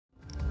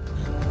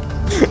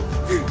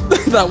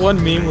That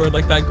one meme where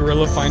like that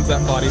gorilla finds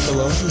that body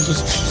below. It's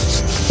just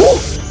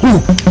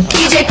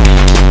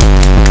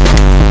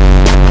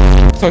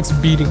starts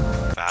beating.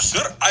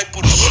 Sir, I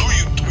pursue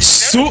you Twitter.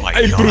 So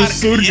I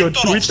pursue your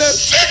Twitter.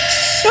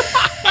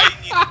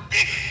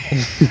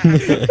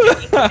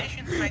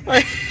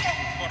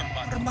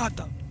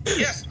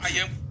 Yes, I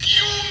am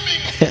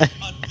fuming.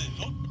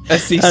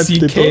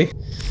 SECK.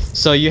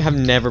 So you have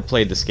never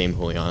played this game,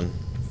 Julian?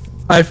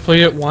 I've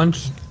played it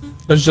once,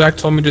 but Jack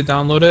told me to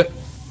download it.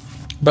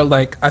 But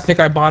like, I think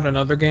I bought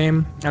another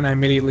game and I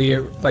immediately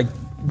like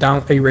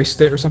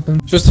erased it or something.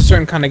 Just a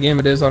certain kind of game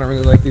it is. I don't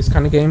really like these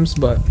kind of games,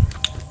 but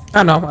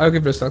I don't know. I'll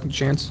give it a second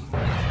chance.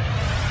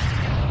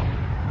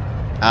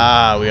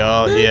 Ah, we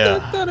all here.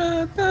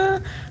 Hello,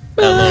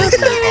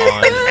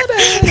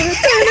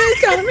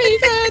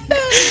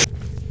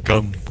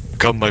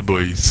 Come, my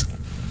boys.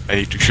 I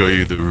need to show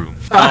you the room.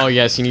 Oh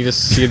yes, you need to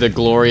see the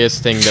glorious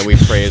thing that we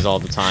praise all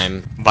the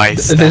time. My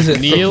Is it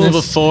Kneel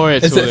thickness? before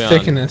it, Is it Julian.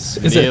 thickness?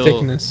 Is it Kneel.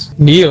 thickness?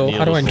 Kneel? Kneel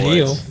How do I before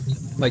kneel?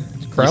 it. Like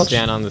You crouch?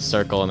 stand on the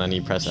circle and then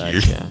you press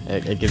X. Yeah,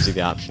 it gives you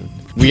the option.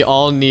 We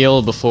all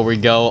kneel before we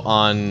go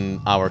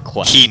on our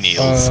quest. He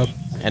kneels.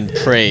 And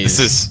praise.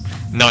 This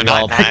is not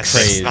all at this.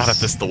 praise. Not at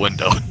this. The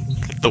window.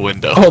 The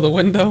window. Oh, the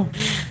window.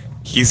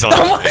 He's on.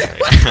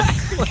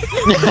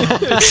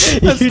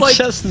 You like-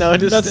 just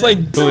noticed. That's it.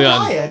 like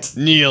Julian.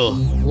 Kneel.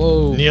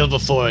 whoa. Kneel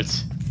before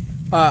it.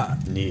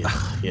 Kneel.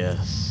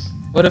 Yes.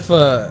 What if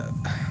I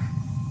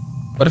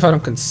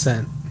don't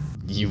consent?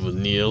 You will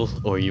kneel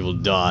or you will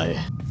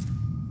die.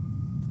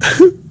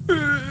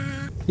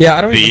 Yeah,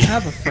 I don't even B.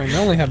 have a frame. I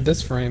only have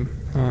this frame.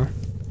 Huh.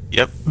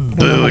 Yep.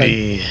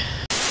 Booty.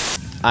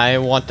 I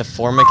want the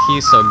Forma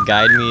key, so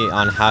guide me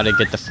on how to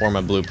get the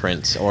Forma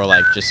blueprints, or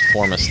like just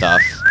Forma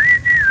stuff.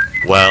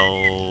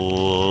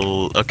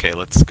 Well, okay,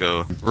 let's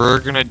go. We're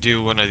gonna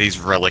do one of these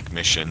relic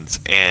missions,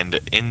 and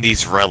in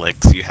these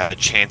relics, you have a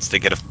chance to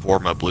get a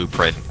Forma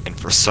blueprint, and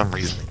for some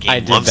reason, the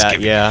game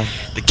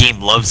the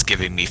game loves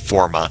giving me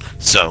Forma,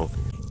 so...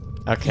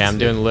 Okay, I'm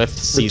doing lift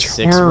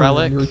C6 Return.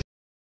 relic.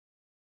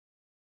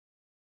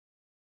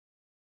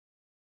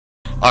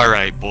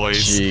 Alright, boys.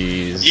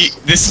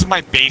 Jeez. This is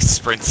my base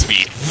sprint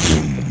speed.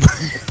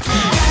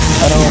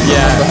 I don't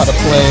remember how to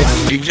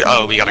play.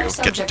 Oh, we gotta go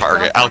get the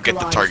target. I'll get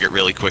the target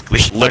really quickly.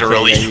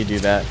 Literally. Okay, yeah, you do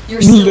that.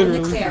 You're still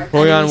in the clear.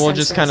 Julian, we'll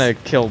just kind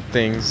of kill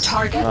things.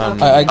 Target I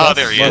located. guess Oh,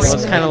 there he is.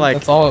 Let's kind of like,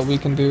 that's all we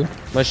can do.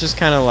 let's just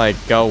kind of like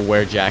go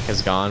where Jack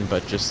has gone,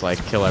 but just like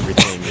kill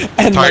everything.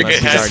 And Target unless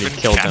he's has already been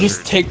killed them. captured.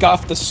 Just take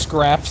off the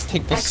scraps.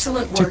 Take the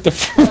Excellent take work. the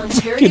We'll fucking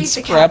interrogate the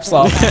scraps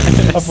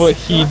captain. off of what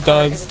he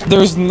does.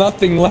 There's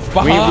nothing left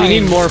We behind.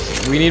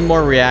 need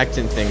more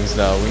reactant things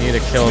though. We need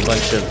to kill a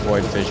bunch of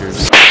void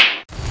fissures.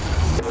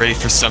 Ready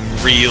for some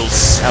real That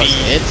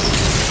speed. was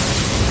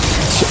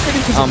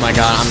it? Oh my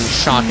god, I'm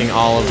shocking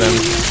all of them.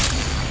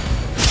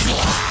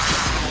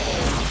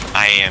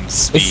 I am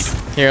speed.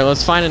 Here,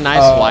 let's find a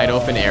nice wide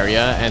open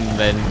area and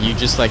then you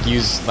just like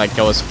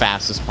go as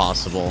fast as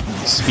possible.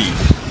 Speed.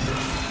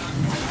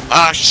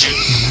 Ah, shoot.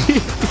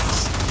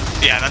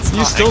 Yeah, that's You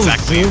not still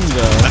exactly. zoom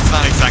though. That's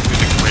not exactly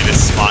the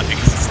greatest spot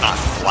because it's not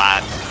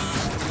flat.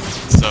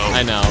 So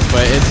I know,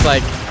 but it's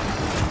like,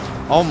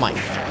 oh my.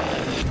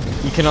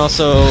 You can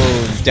also,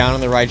 down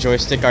on the right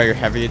joystick are your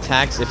heavy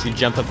attacks. If you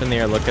jump up in the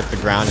air, look at the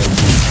ground,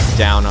 and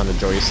down on the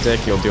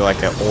joystick, you'll do like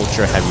an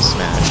ultra heavy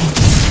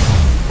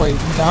smash. Wait,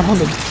 down on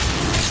the.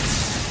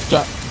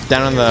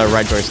 Down on the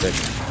right joystick.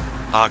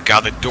 oh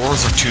god, the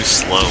doors are too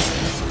slow.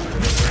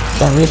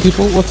 Sorry, real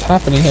people, what's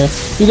happening here?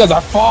 You guys are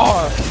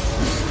far.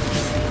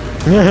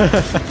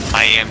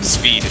 I am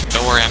speed.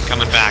 Don't worry, I'm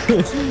coming back.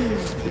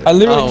 I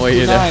literally Oh, wait,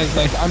 you're there. realized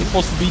like I'm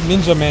supposed to be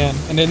Ninja Man,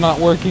 and it not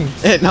working.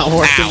 It not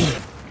working.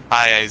 Ow.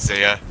 Hi,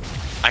 Isaiah.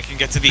 I can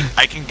get to there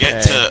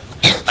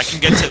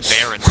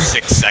in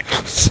 6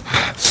 seconds.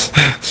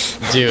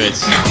 Do it.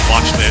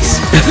 Watch this.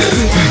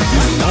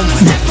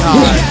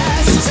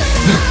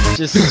 God.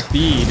 Just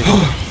speed.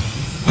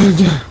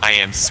 I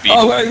am speed.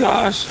 Oh my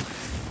gosh.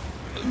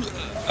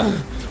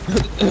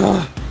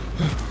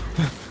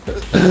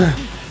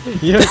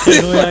 You okay,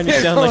 Julian? You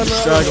sound like you're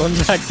struggling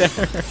back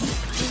there.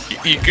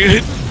 You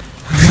good?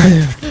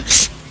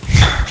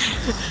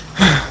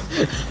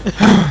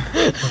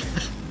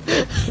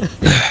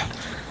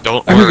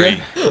 Don't Are we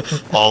worry.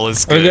 All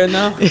is Are we good good.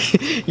 now?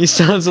 You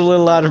sounds a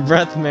little out of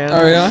breath, man.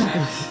 Oh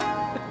yeah.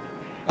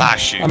 Ah,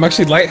 shoot. I'm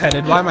actually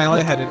lightheaded. Why am I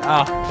lightheaded?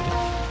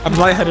 Ah. I'm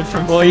lightheaded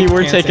from. Well, you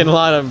were panting. taking a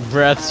lot of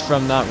breaths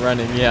from not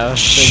running, yeah. I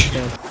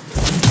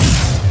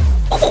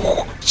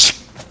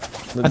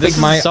This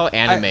think is so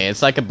anime.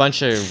 It's like a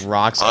bunch of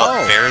rocks.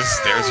 Oh,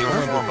 there's your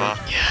Forma.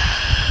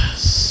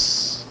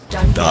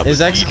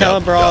 Is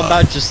Excalibur all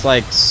about just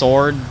like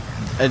sword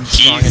and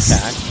strong He's-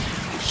 attack?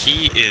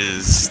 He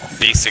is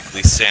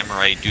basically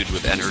samurai dude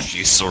with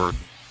energy sword.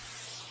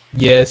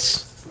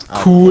 Yes.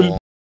 Oh, Cool.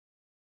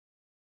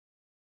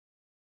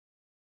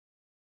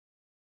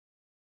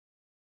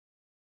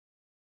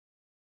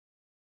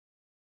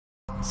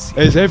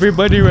 Is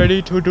everybody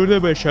ready to do the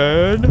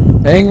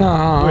mission? Hang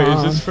on. Wait,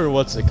 is this for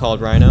what's it called,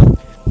 RHINO?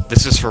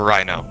 This is for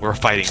RHINO. We're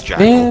fighting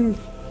Jackal. Man,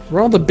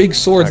 where are all the big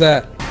swords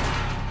at?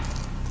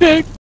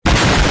 Big.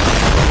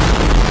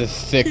 The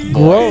thick boy.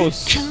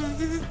 Gross.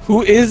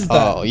 Who is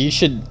that? Oh, you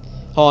should.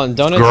 Hold on,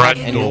 don't attack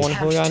anyone,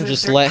 Julian.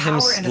 Just let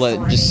him.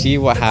 Just see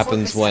what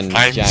happens when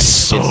Jack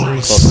gets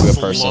close to a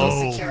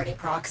person. Security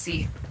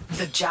proxy,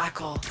 the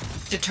Jackal.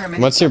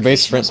 What's your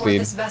base sprint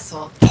speed?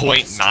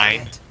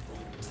 0.9.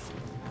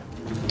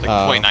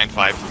 Like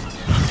 0.95.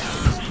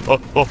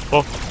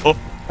 Oh.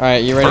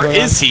 Alright, you ready? Where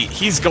is he?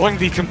 He's going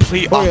the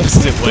complete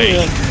opposite way.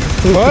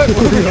 What?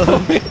 Where are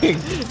we going?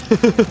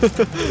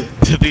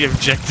 To the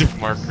objective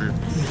marker.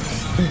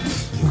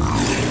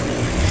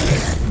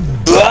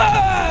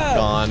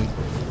 Gone.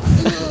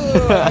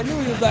 I knew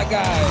he was that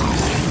guy.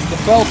 The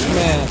Belch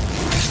man.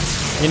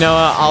 You know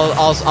what?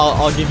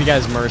 I'll give you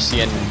guys mercy,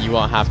 and you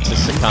won't have to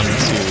succumb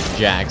to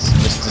Jack's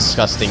just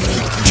disgusting,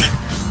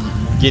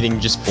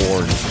 getting just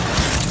bored.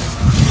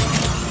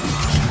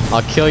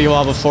 I'll kill you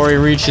all before he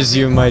reaches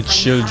you, my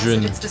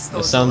children. It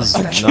sounds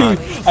not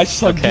I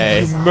shall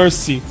give you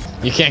mercy.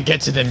 You can't get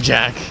to them,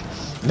 Jack.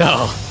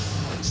 No.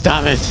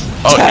 Stop it.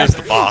 Oh, here's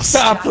the boss.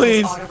 Stop,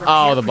 please.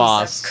 Oh, the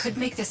boss. Could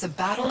make this a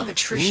battle of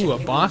attrition. Ooh, a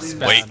boss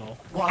battle.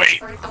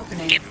 Wait.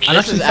 I'm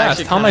actually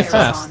fast. How am I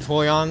fast?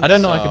 Julian, I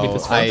didn't know I could beat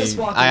this fast.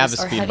 I have a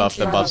speed buff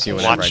that buffs you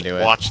whenever I do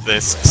it. Watch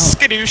this.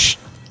 Skadoosh.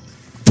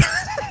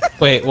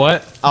 Wait,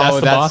 what? Oh,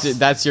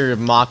 that's your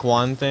Mach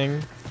 1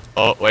 thing?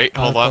 Oh, wait,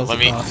 hold on, let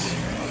me...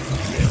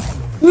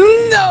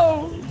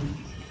 No!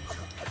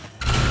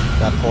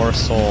 That poor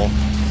soul.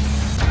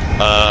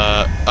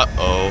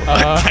 Uh-oh.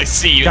 I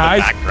see you guys?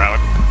 in the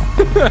background.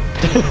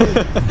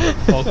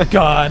 Oh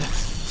god.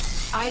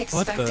 I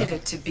expected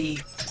it to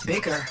be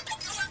bigger.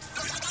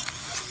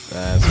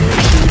 That's what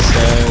she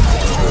said.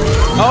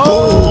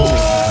 Oh!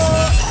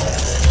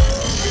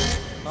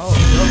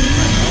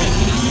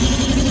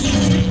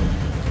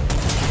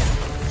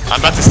 I'm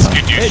about to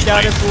skadoosh. It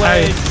got its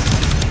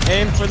legs.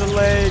 Aim for the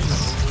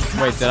legs.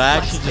 Wait, did I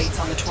actually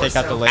just take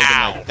out the leg in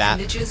like that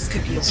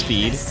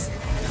speed?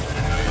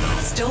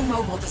 Still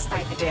mobile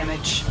despite the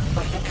damage,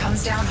 but if it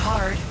comes down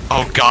hard.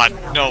 Oh god,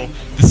 no.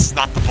 This is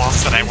not the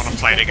boss that I want to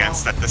fight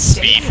against at this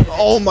speed.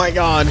 Oh my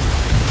god.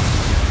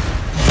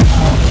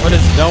 What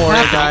is? Don't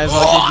worry guys,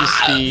 I'll give you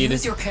speed.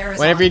 Use your Parazon.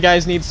 Whenever you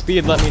guys need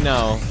speed, let me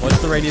know. What's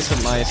the radius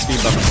of my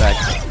speed buff effect?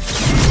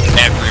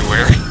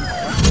 Everywhere.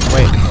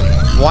 Wait,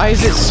 why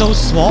is it so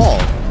small?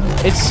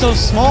 It's so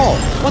small.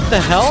 What the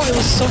hell? It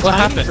was so What tiny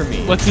happened? for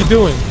me. What's he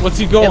doing? What's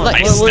he going?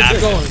 Like, Where's he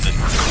going?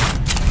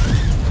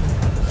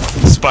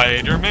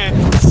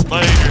 Spider-Man.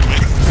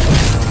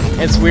 Spider-Man.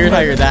 It's weird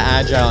how you're that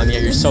agile and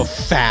yet you're so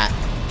fat.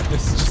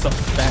 This is just a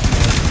fat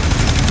man.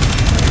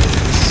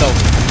 So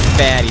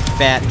fatty,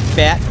 fat.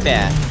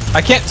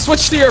 I can't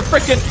switch to your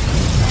frickin'.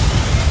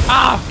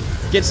 Ah!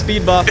 Get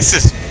speed buff. This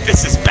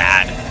is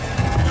bad.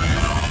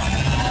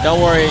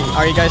 Don't worry.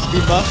 Are you guys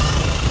speed buff?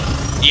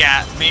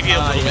 Yeah, maybe a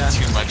little bit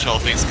too much, all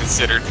things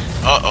considered.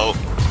 Uh-oh.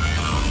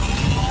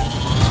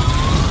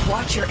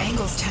 Watch your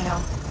angles,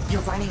 Tenno.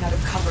 You're running out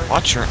of cover.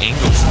 Watch your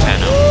angles,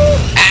 Tenno.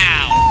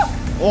 Ow!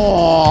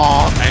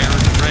 Oh! I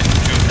regret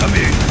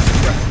coming.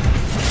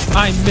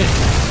 I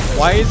missed.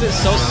 Why is it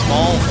so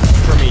small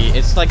for me?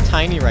 It's like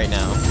tiny right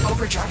now.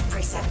 Overdrive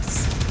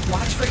presets.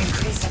 Watch for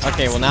increased attacks.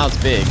 Okay, well now it's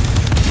big.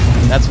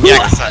 That's weird.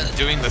 Yeah, because I'm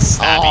doing the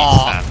stabby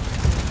stab.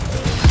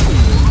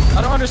 I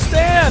don't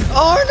understand.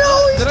 Oh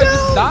no, he's Did I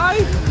just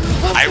die?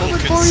 I will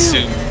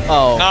consume.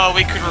 Oh. No,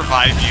 we could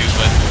revive you,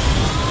 but...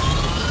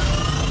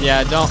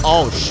 Yeah, don't.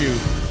 Oh, shoot.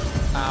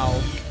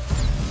 Ow.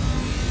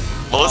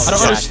 Well, this I don't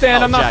is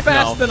understand. I'm not Jack,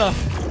 fast no. enough.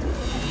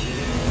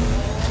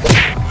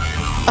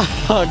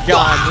 Oh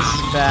god, this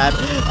is bad.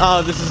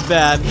 Oh, this is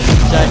bad.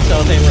 Jack,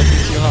 tell me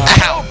looking too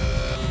hard. Ow!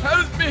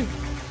 Help me.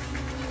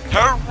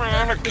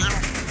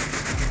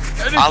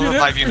 I'll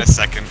revive you in a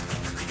second.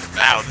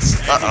 Ow, this...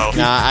 Uh-oh.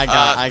 Nah,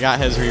 I got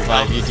his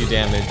revive. You do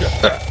damage.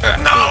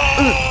 No!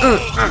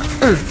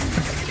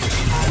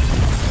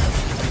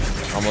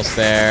 Almost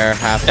there.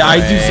 Halfway. I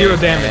do 0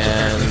 damage.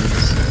 And...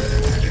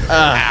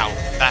 Ow.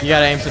 You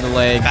gotta aim for the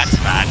legs. That's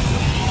bad.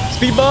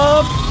 Speed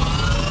bump!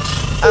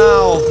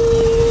 Ow!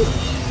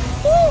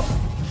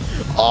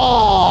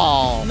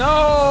 Oh!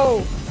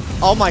 No.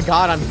 Oh my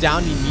god, I'm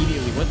down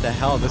immediately. What the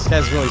hell? This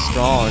guy's really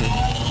strong.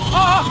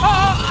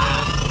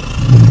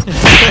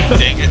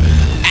 Dang it.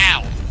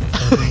 Ow!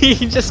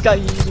 He just got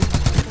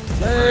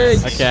yeeted.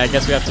 Legs. Okay, I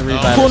guess we have to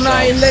revive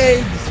Kunai ourselves.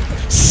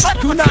 legs. Son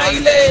of a Kunai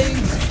gun.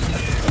 legs.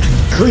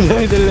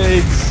 Kunai the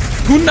legs.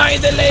 Kunai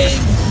the legs.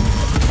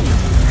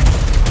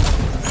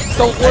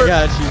 Don't I work.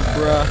 got you,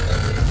 bruh.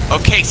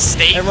 Okay,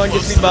 stay Everyone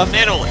close gets to the buff.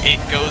 middle. It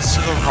goes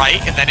to the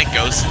right, and then it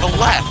goes to the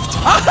left.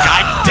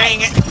 God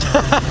dang it!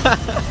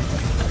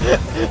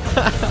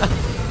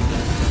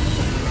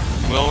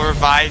 We'll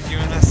revive you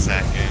in a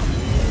second.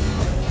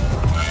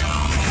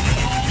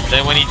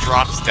 Then when he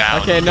drops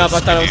down... Okay, you nope, go I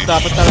thought it would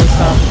stop. I skadoosh. thought it would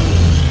stop.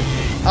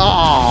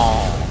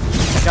 Oh!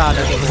 God,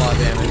 that does a lot of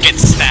damage. Get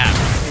stabbed.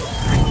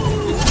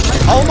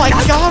 Oh my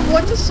god,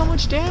 what does so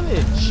much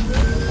damage?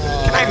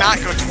 Can I not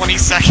go 20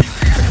 seconds?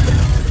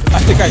 I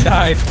think I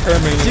died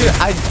permanently. Dude,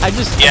 I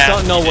just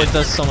don't know what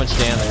does so much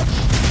damage.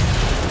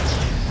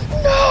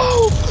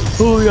 No!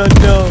 Oh yeah,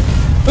 no.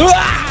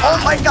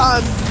 Oh my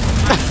god!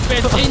 I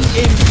spent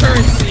in-game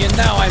currency and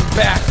now I'm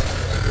back.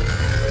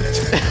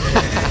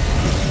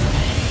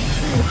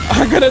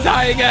 I'm gonna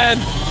die again.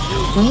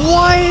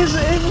 Why is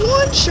it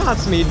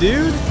one-shots me,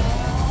 dude?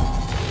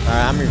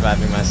 Alright, I'm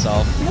reviving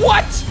myself.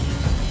 What?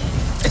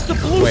 It's the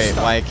blue Wait,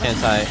 stuff. why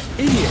can't I?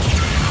 Idiot.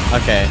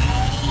 Okay.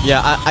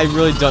 Yeah, I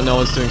really don't know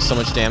what's doing so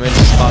much damage.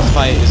 This boss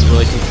fight is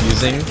really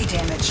confusing.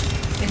 Damaged.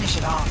 Finish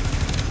it off.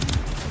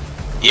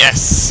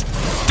 Yes!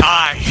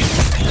 Die!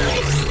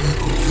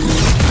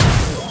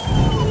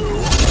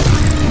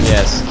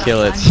 Yes,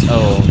 kill it.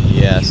 Oh,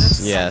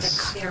 yes, yes.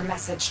 Clear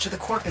message to the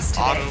corpus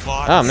today.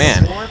 Autobots. Oh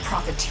man. More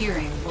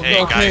profiteering will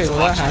Hey Okay, guys, well,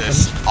 watch that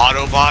this.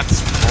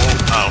 Autobots roll.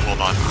 Oh,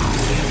 hold on.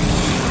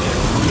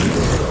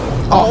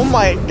 Oh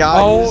my god,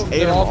 Oh, you just ate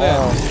they're them all dead.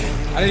 all.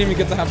 I didn't even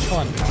get to have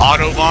fun.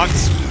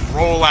 Autobots,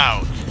 roll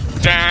out.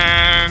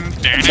 Dun,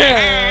 dun,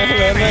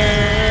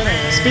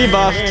 dun, Speed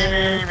buff.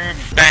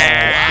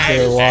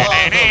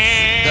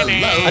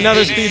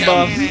 Another speed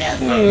buff.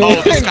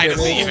 Oh, this guy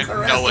doesn't even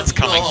know what's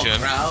coming to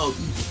him.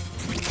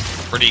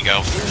 Where'd he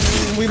go?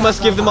 We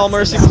must give them all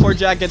mercy before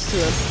Jack gets to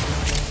him.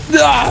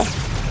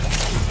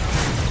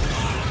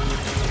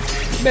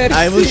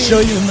 I will show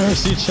you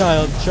mercy,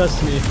 child.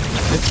 Trust me.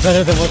 It's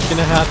better than what's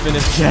gonna happen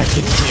if Jack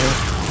gets you.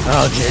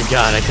 Oh dear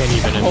God, I can't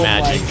even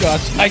imagine. Oh my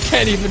gosh, I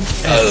can't even.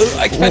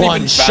 I can't One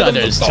even fathom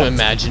the shudders to thought.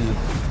 imagine.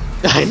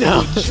 I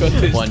know.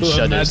 One to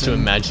shudders to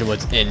imagine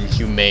what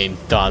inhumane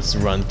thoughts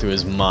run through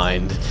his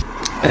mind.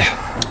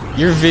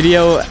 Your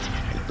video.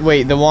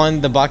 Wait, the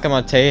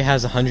Bakamate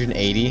has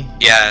 180?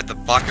 Yeah, the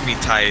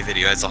Bakamitai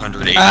video has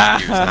 180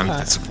 views, and I'm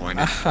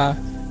disappointed.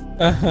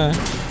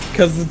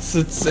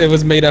 Because it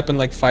was made up in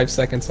like 5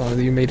 seconds.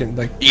 You made it in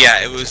like.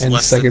 Yeah, it was 10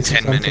 less than seconds or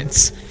 10 something.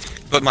 minutes.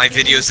 But my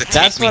videos that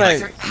That's take me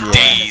what like I-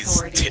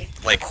 days,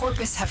 like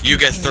you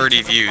get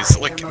 30 views.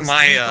 Like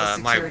my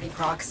my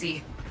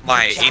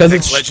Because Apex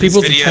it's Legends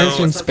people's video.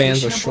 attention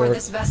spans are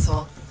short.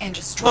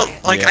 Well,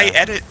 like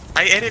Yeah.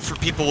 I edit for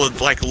people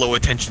with like low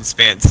attention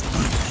spans.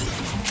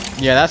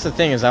 Yeah, that's the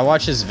thing is I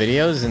watch his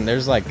videos and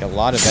there's like a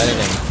lot of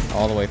editing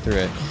all the way through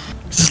it.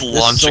 Just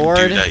launching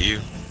sword- dude at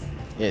you.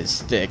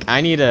 It's thick.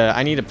 I need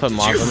to put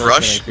mobs Did on you this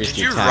rush? and increase Did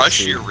the you attack rush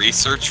speed. your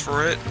research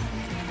for it?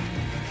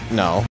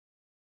 No.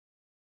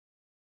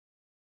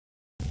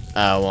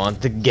 I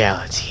want the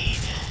Galatine.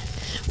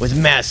 With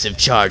massive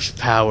charged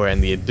power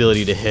and the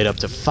ability to hit up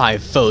to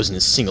 5 foes in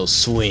a single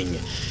swing.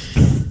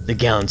 The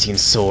Galatine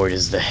sword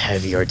is the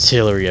heavy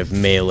artillery of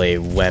melee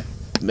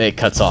it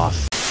cuts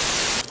off.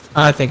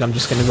 I think I'm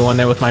just gonna go in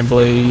there with my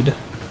blade.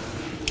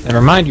 And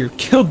remind you,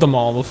 killed them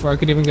all before I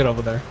could even get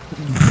over there.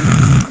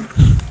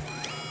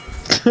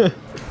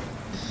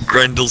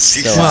 Grendel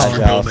So sees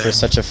agile for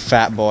such a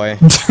fat boy.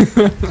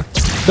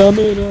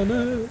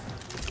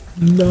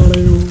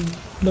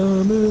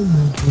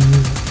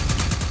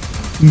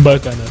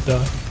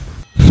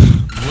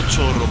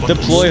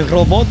 Deploy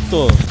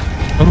Roboto.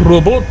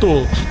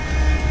 Roboto.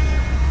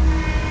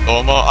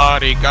 Domo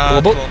arigato,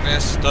 Robot?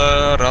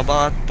 Mr.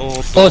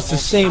 Roboto. Oh, it's the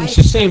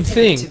same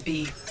thing.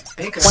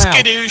 Wow.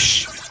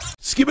 Skadoosh.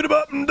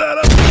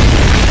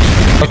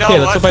 Okay,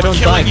 let's hope I don't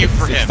die. You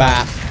for him.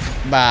 Bat.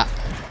 Bat.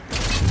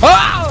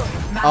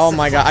 Ah! Oh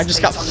my god, I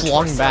just got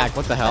flung back.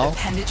 What the hell?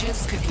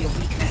 Appendages could be a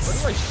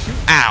weakness.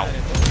 Ow.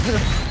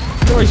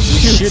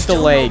 Shoot the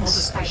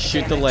legs.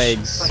 Shoot the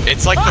legs.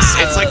 It's like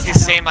the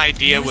same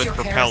idea with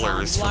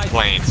propellers for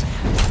planes.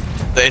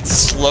 It's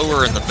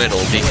slower in the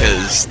middle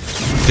because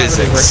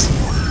physics.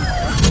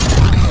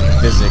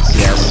 Physics,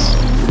 yes.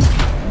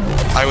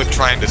 I would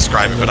try and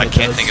describe it, but I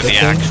can't think of the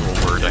actual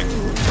wording.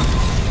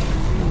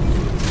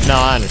 No,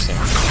 I understand.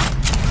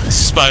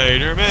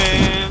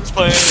 Spider-Man,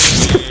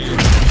 Spider-Man.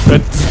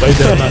 That's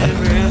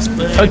Spider-Man.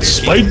 That's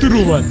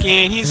Spider-Man.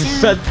 Can you see?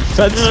 Fed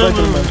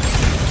Spider-Man.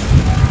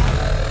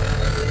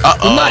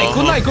 Good night,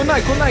 good night, good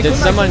night, good night. Did good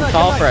night, someone good night,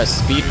 call good for a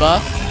speed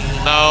buff?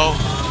 No.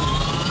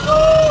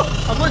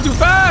 night. I'm going too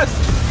fast!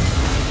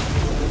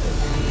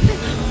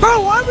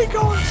 Bro, why are we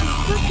going so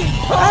freaking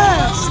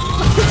fast?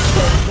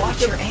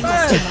 Watch your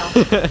angles,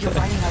 Tino. You're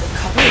running out of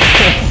cover.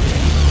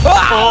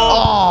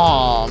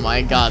 Oh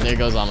my god, there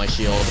goes all my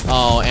shield.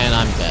 Oh, and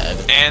I'm dead.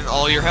 And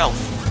all your health.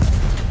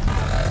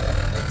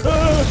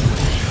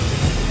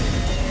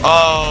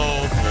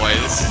 Oh boy,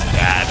 this is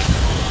bad.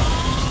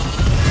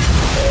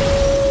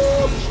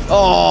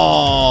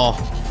 Oh!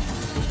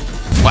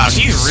 Wow,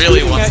 he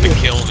really wants to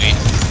kill me.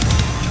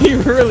 He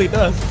really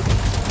does.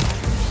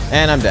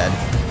 And I'm dead.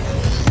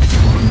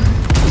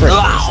 Frick,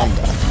 I'm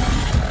dead.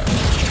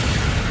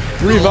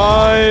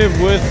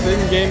 Revive with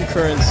in-game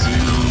currency.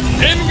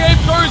 In-game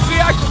currency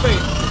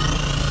activate!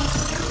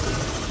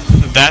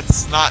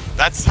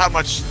 That's how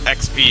much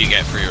XP you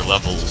get for your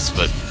levels,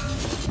 but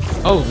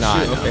Oh, No, shit,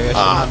 I know. okay, I should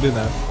not do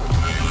that.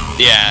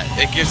 yeah,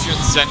 it gives you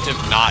incentive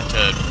not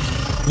to.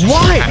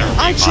 Why? Kinda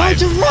I tried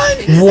to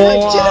revive. run!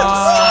 What?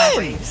 I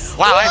didn't run!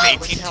 Wow, I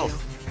have 18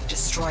 health.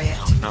 Destroy it.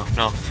 No,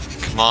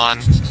 come on.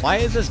 Why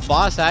is this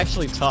boss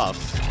actually tough?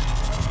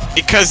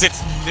 Because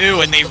it's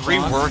new and they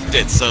reworked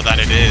it so that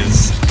it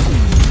is.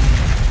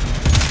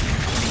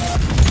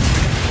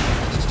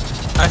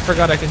 I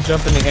forgot I can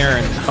jump in the air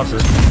and hover.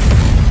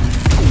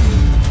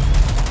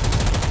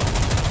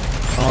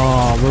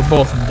 Oh, we're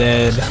both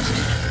dead.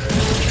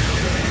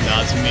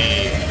 Not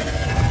me.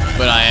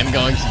 But I am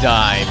going to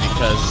die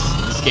because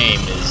this game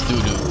is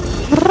doo-doo.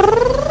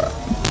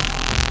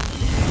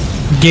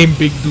 Game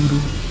big doo-doo.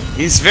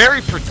 He's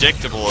very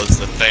predictable is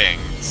the thing.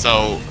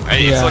 So,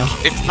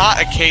 it's not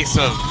a case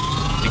of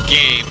the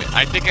game.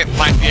 I think it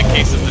might be a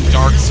case of the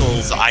Dark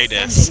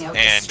Souls-itis,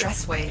 and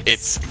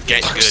it's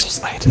get good.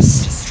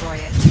 Destroy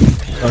it.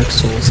 Dark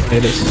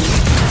Souls-itis.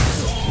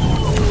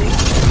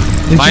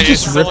 Did you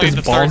just rip his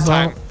balls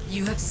out?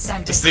 You have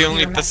sent This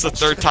is the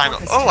third time.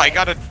 Oh, I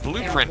got a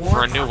blueprint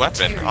for a new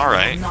weapon.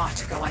 Alright.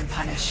 Not go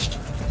unpunished.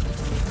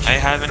 I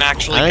haven't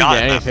actually I didn't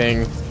gotten get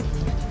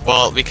anything.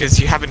 Well, because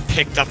you haven't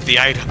picked up the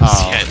items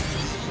yet.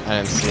 I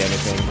didn't see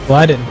anything. Well,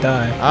 I didn't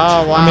die.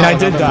 Oh wow! I mean, I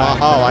did die.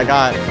 Oh, I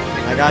got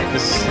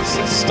this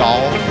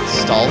stall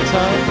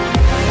tug.